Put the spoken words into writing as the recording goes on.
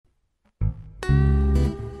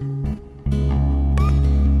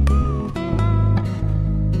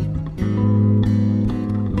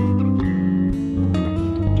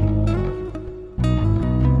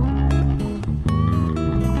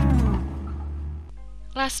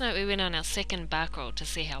Last night we went on our second bar crawl to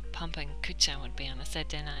see how pumping Kutchan would be on a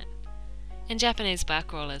Saturday night. In Japanese, bar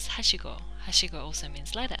crawl is hashigo. Hashigo also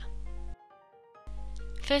means ladder.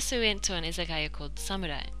 First we went to an izakaya called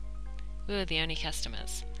Samurai. We were the only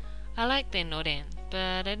customers. I liked their noren,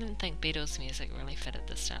 but I didn't think Beatles music really fitted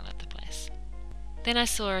the style of the place. Then I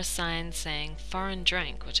saw a sign saying foreign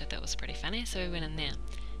drink, which I thought was pretty funny, so we went in there.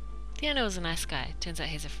 The owner was a nice guy. Turns out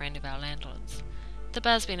he's a friend of our landlord's. The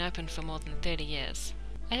bar's been open for more than 30 years.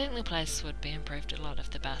 I think the place would be improved a lot if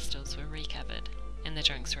the bar stools were recovered and the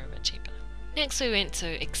drinks were a bit cheaper. Next we went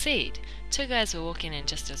to Exceed. Two guys were walking in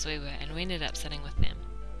just as we were, and we ended up sitting with them.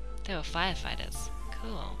 They were firefighters.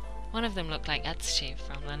 Cool. One of them looked like Atsushi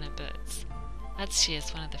from London Boots. Atsushi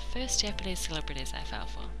is one of the first Japanese celebrities I fell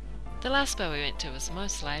for. The last bar we went to was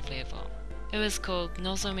most lively of all. It was called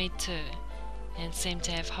Nozomi 2 and seemed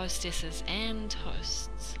to have hostesses and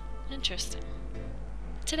hosts. Interesting.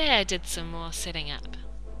 Today I did some more setting up.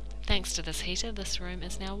 Thanks to this heater, this room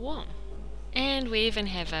is now warm. And we even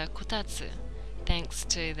have a kotatsu, thanks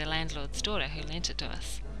to the landlord's daughter who lent it to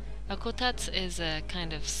us. A kotatsu is a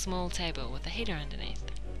kind of small table with a heater underneath.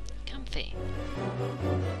 Comfy.